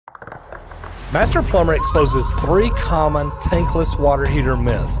Master Plumber exposes 3 common tankless water heater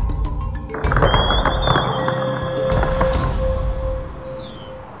myths.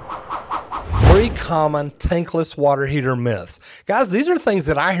 Common tankless water heater myths. Guys, these are things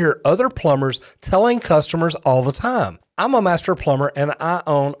that I hear other plumbers telling customers all the time. I'm a master plumber and I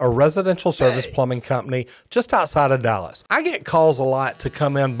own a residential service plumbing company just outside of Dallas. I get calls a lot to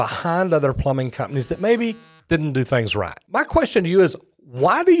come in behind other plumbing companies that maybe didn't do things right. My question to you is,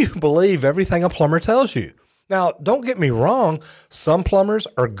 why do you believe everything a plumber tells you? Now, don't get me wrong, some plumbers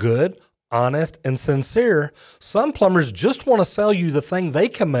are good, honest, and sincere. Some plumbers just want to sell you the thing they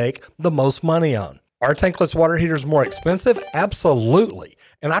can make the most money on. Are tankless water heaters more expensive? Absolutely.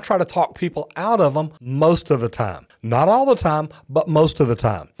 And I try to talk people out of them most of the time. Not all the time, but most of the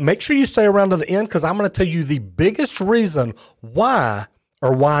time. Make sure you stay around to the end because I'm going to tell you the biggest reason why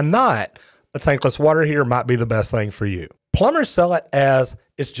or why not a tankless water heater might be the best thing for you. Plumbers sell it as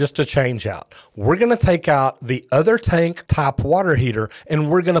it's just a change out. We're going to take out the other tank type water heater and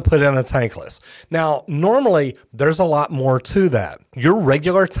we're going to put in a tankless. Now, normally there's a lot more to that. Your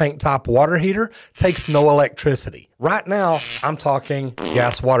regular tank type water heater takes no electricity. Right now, I'm talking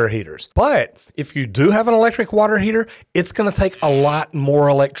gas water heaters. But if you do have an electric water heater, it's going to take a lot more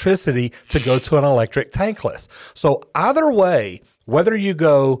electricity to go to an electric tankless. So either way, whether you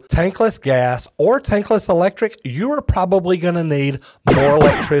go tankless gas or tankless electric, you are probably going to need more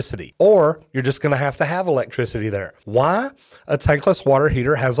electricity, or you're just going to have electricity there. Why? A tankless water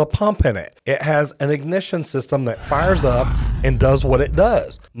heater has a pump in it. It has an ignition system that fires up and does what it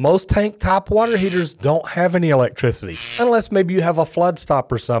does. Most tank type water heaters don't have any electricity, unless maybe you have a flood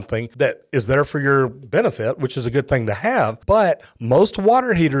stop or something that is there for your benefit, which is a good thing to have. But most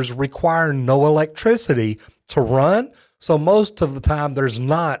water heaters require no electricity to run. So most of the time, there's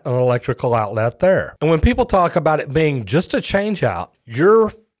not an electrical outlet there. And when people talk about it being just a change out,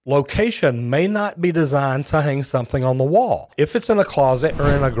 your location may not be designed to hang something on the wall. If it's in a closet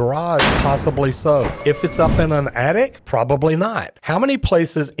or in a garage, possibly so. If it's up in an attic, probably not. How many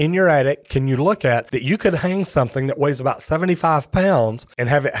places in your attic can you look at that you could hang something that weighs about 75 pounds and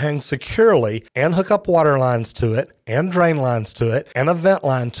have it hang securely and hook up water lines to it and drain lines to it and a vent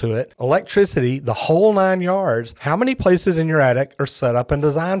line to it, electricity, the whole 9 yards? How many places in your attic are set up and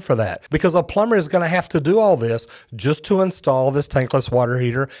designed for that? Because a plumber is going to have to do all this just to install this tankless water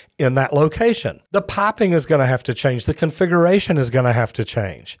heater in that location. The piping is going to have to change. The configuration is going to have to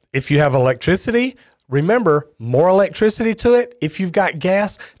change. If you have electricity, remember, more electricity to it. If you've got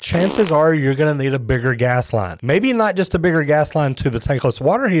gas, chances are you're going to need a bigger gas line. Maybe not just a bigger gas line to the tankless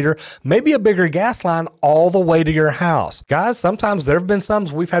water heater, maybe a bigger gas line all the way to your house. Guys, sometimes there have been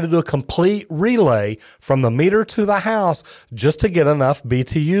times we've had to do a complete relay from the meter to the house just to get enough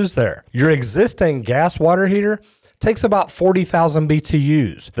BTUs there. Your existing gas water heater takes about 40,000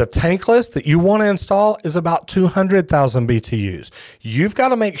 BTUs. The tankless that you want to install is about 200,000 BTUs. You've got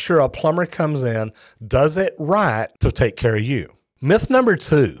to make sure a plumber comes in, does it right to take care of you. Myth number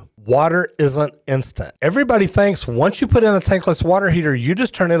 2. Water isn't instant. Everybody thinks once you put in a tankless water heater, you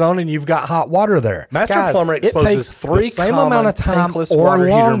just turn it on and you've got hot water there. Master Plumber exposes 3 same amount of time or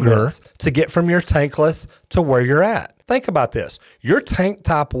longer to get from your tankless to where you're at. Think about this. Your tank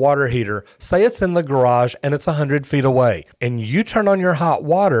type water heater, say it's in the garage and it's 100 feet away, and you turn on your hot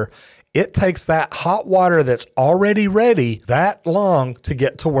water, it takes that hot water that's already ready that long to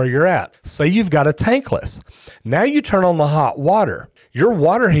get to where you're at. Say you've got a tankless. Now you turn on the hot water. Your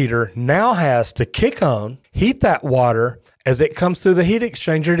water heater now has to kick on, heat that water as it comes through the heat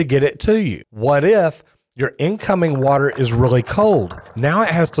exchanger to get it to you. What if your incoming water is really cold? Now it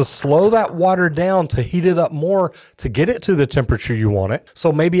has to slow that water down to heat it up more to get it to the temperature you want it.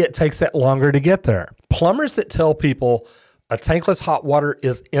 So maybe it takes it longer to get there. Plumbers that tell people a tankless hot water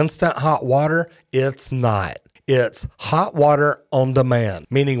is instant hot water, it's not. It's hot water on demand,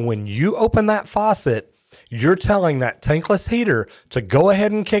 meaning when you open that faucet, you're telling that tankless heater to go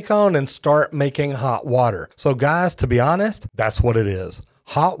ahead and kick on and start making hot water. So guys, to be honest, that's what it is.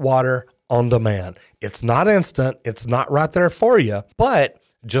 Hot water on demand. It's not instant. It's not right there for you. But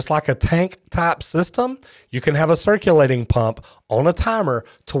just like a tank type system, you can have a circulating pump on a timer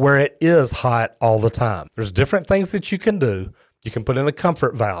to where it is hot all the time. There's different things that you can do. You can put in a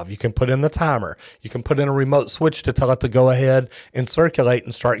comfort valve. You can put in the timer. You can put in a remote switch to tell it to go ahead and circulate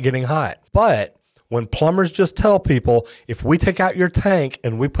and start getting hot. But when plumbers just tell people, if we take out your tank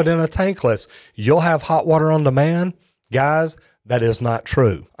and we put in a tankless, you'll have hot water on demand, guys, that is not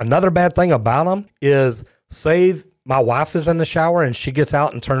true. Another bad thing about them is, say my wife is in the shower and she gets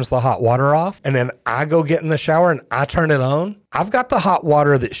out and turns the hot water off, and then I go get in the shower and I turn it on, I've got the hot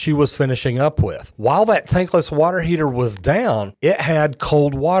water that she was finishing up with. While that tankless water heater was down, it had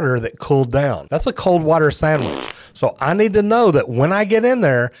cold water that cooled down. That's a cold water sandwich. So I need to know that when I get in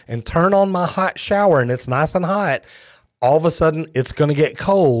there and turn on my hot shower and it's nice and hot, all of a sudden it's going to get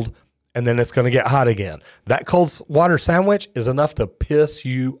cold and then it's going to get hot again. That cold water sandwich is enough to piss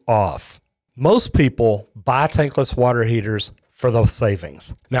you off. Most people buy tankless water heaters for those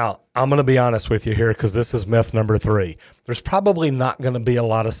savings. Now, I'm going to be honest with you here because this is myth number 3. There's probably not going to be a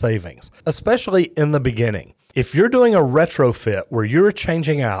lot of savings, especially in the beginning. If you're doing a retrofit where you're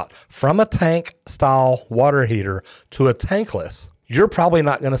changing out from a tank style water heater to a tankless, you're probably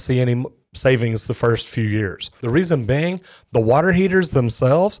not going to see any savings the first few years. The reason being, the water heaters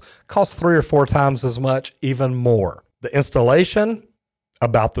themselves cost 3 or 4 times as much, even more. The installation,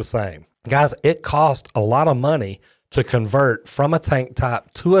 about the same. Guys, it costs a lot of money to convert from a tank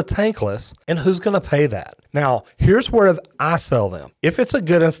type to a tankless, and who's going to pay that? Now, here's where I sell them. If it's a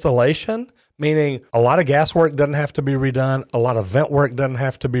good installation, meaning a lot of gas work doesn't have to be redone, a lot of vent work doesn't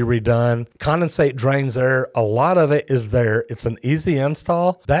have to be redone, condensate drains there, a lot of it is there, it's an easy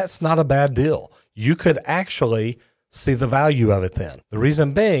install, that's not a bad deal. You could actually see the value of it then. The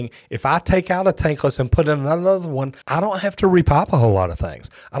reason being, if I take out a tankless and put in another one, I don't have to repop a whole lot of things.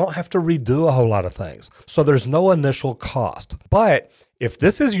 I don't have to redo a whole lot of things. So there's no initial cost. But if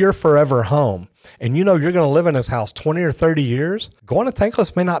this is your forever home and you know you're going to live in this house 20 or 30 years, going to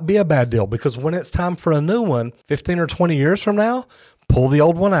tankless may not be a bad deal, because when it's time for a new one, 15 or 20 years from now, pull the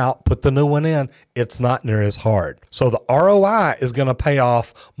old one out, put the new one in. It's not near as hard. So the ROI is going to pay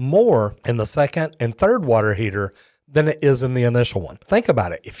off more in the second and third water heater than it is in the initial one. Think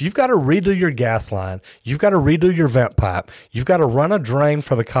about it. If you've got to redo your gas line, you've got to redo your vent pipe, you've got to run a drain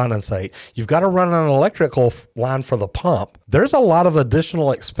for the condensate, you've got to run an electrical line for the pump, there's a lot of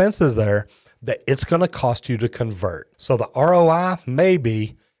additional expenses there that it's going to cost you to convert. So the ROI may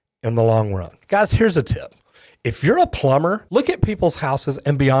be in the long run. Guys, here's a tip. If you're a plumber, look at people's houses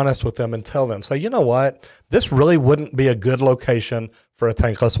and be honest with them and tell them, say, you know what, this really wouldn't be a good location for a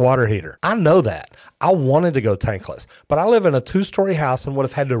tankless water heater. I know that. I wanted to go tankless, but I live in a 2-story house and would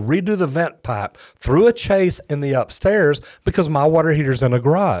have had to redo the vent pipe through a chase in the upstairs because my water heater's in a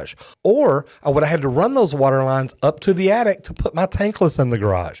garage. Or I would have had to run those water lines up to the attic to put my tankless in the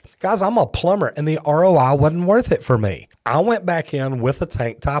garage. Guys, I'm a plumber and the ROI wasn't worth it for me. I went back in with a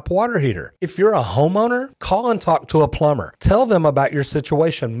tank type water heater. If you're a homeowner, call and talk to a plumber. Tell them about your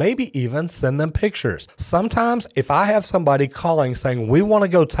situation. Maybe even send them pictures. Sometimes if I have somebody calling saying, we want to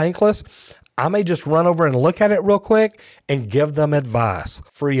go tankless, I may just run over and look at it real quick and give them advice,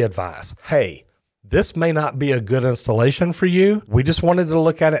 free advice. Hey, this may not be a good installation for you. We just wanted to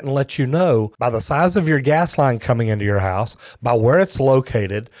look at it and let you know by the size of your gas line coming into your house, by where it's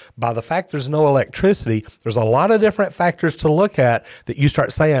located, by the fact there's no electricity, there's a lot of different factors to look at that you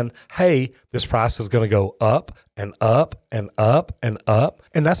start saying, hey, this price is going to go up and up and up and up.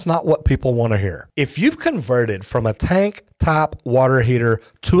 And that's not what people want to hear. If you've converted from a tank type water heater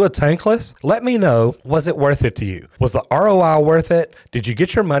to a tankless, let me know, was it worth it to you? Was the ROI worth it? Did you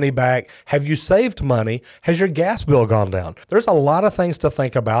get your money back? Have you saved money? Has your gas bill gone down? There's a lot of things to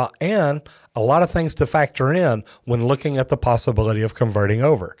think about and a lot of things to factor in when looking at the possibility of converting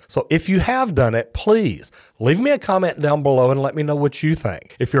over. So if you have done it, please leave me a comment down below and let me know what you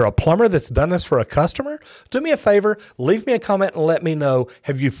think. If you're a plumber that's done this for a customer, do me a favor, leave me a comment and let me know,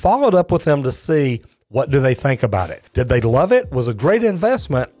 have you followed up with them to see what do they think about it? Did they love it? Was it a great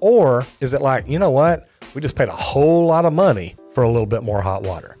investment? Or is it like, you know what? We just paid a whole lot of money for a little bit more hot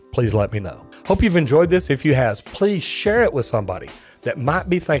water. Please let me know. Hope you've enjoyed this. If you have, please share it with somebody that might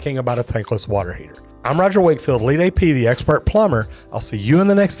be thinking about a tankless water heater. I'm Roger Wakefield, Lead AP, the expert plumber. I'll see you in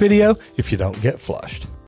the next video if you don't get flushed.